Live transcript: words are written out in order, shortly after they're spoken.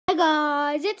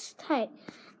guys, it's Tate.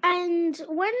 And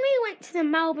when we went to the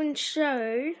Melbourne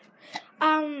show,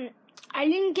 I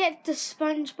didn't get the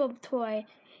SpongeBob toy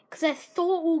because I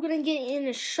thought we were going to get it in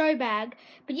a show bag,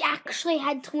 but you actually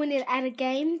had to win it at a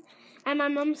game. And my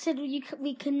mum said we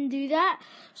couldn't do that.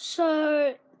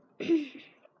 So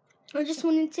I just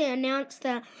wanted to announce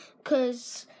that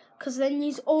because then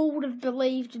you all would have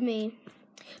believed me.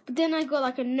 But then I got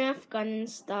like a Nerf gun and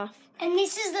stuff. And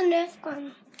this is the Nerf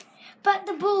gun. But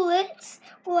the bullets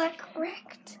were like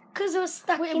wrecked because they were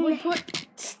stuck in We there. put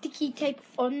sticky tape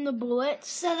on the bullets.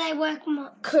 So they work more.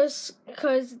 Cause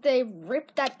they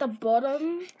ripped at the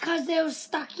bottom. Because they were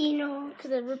stuck in all.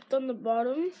 Because they ripped on the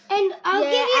bottom. And I'll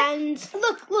give you... and...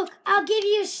 Look, I'll give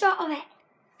you a shot of it.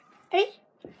 Ready?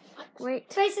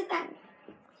 Wait. Face it then.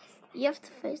 You have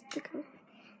to face the camera.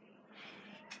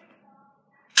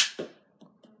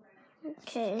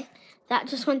 Okay. That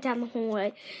just went down the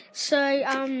hallway. So,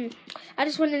 I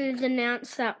just wanted to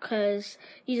announce that because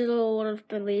you all would have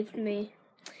believed me.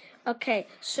 Okay,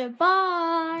 so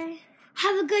bye.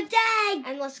 Have a good day.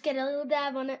 And let's get a little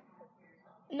dab on it.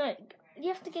 No, you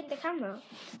have to get the camera.